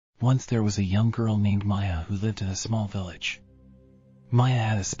Once there was a young girl named Maya who lived in a small village. Maya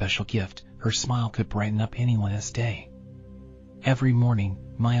had a special gift. Her smile could brighten up anyone's day. Every morning,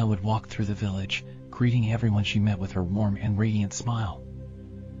 Maya would walk through the village, greeting everyone she met with her warm and radiant smile.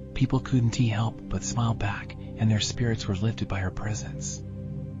 People couldn't help but smile back, and their spirits were lifted by her presence.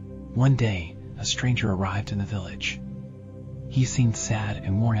 One day, a stranger arrived in the village. He seemed sad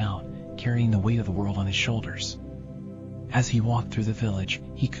and worn out, carrying the weight of the world on his shoulders. As he walked through the village,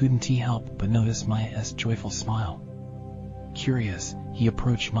 he couldn't help but notice Maya's joyful smile. Curious, he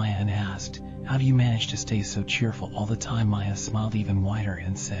approached Maya and asked, "How do you manage to stay so cheerful all the time?" Maya smiled even wider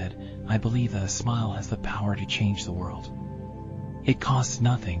and said, "I believe that a smile has the power to change the world. It costs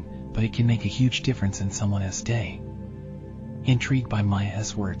nothing, but it can make a huge difference in someone's day." Intrigued by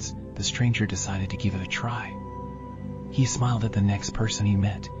Maya's words, the stranger decided to give it a try. He smiled at the next person he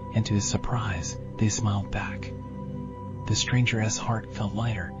met, and to his surprise, they smiled back. The stranger's heart felt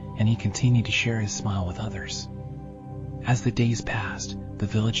lighter, and he continued to share his smile with others. As the days passed, the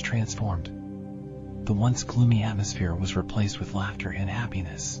village transformed. The once gloomy atmosphere was replaced with laughter and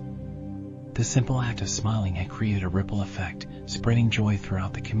happiness. The simple act of smiling had created a ripple effect, spreading joy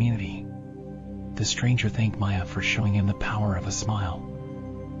throughout the community. The stranger thanked Maya for showing him the power of a smile.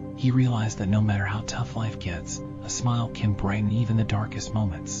 He realized that no matter how tough life gets, a smile can brighten even the darkest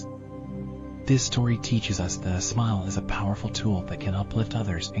moments. This story teaches us that a smile is a powerful tool that can uplift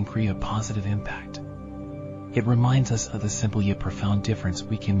others and create a positive impact. It reminds us of the simple yet profound difference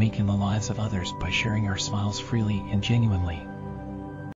we can make in the lives of others by sharing our smiles freely and genuinely.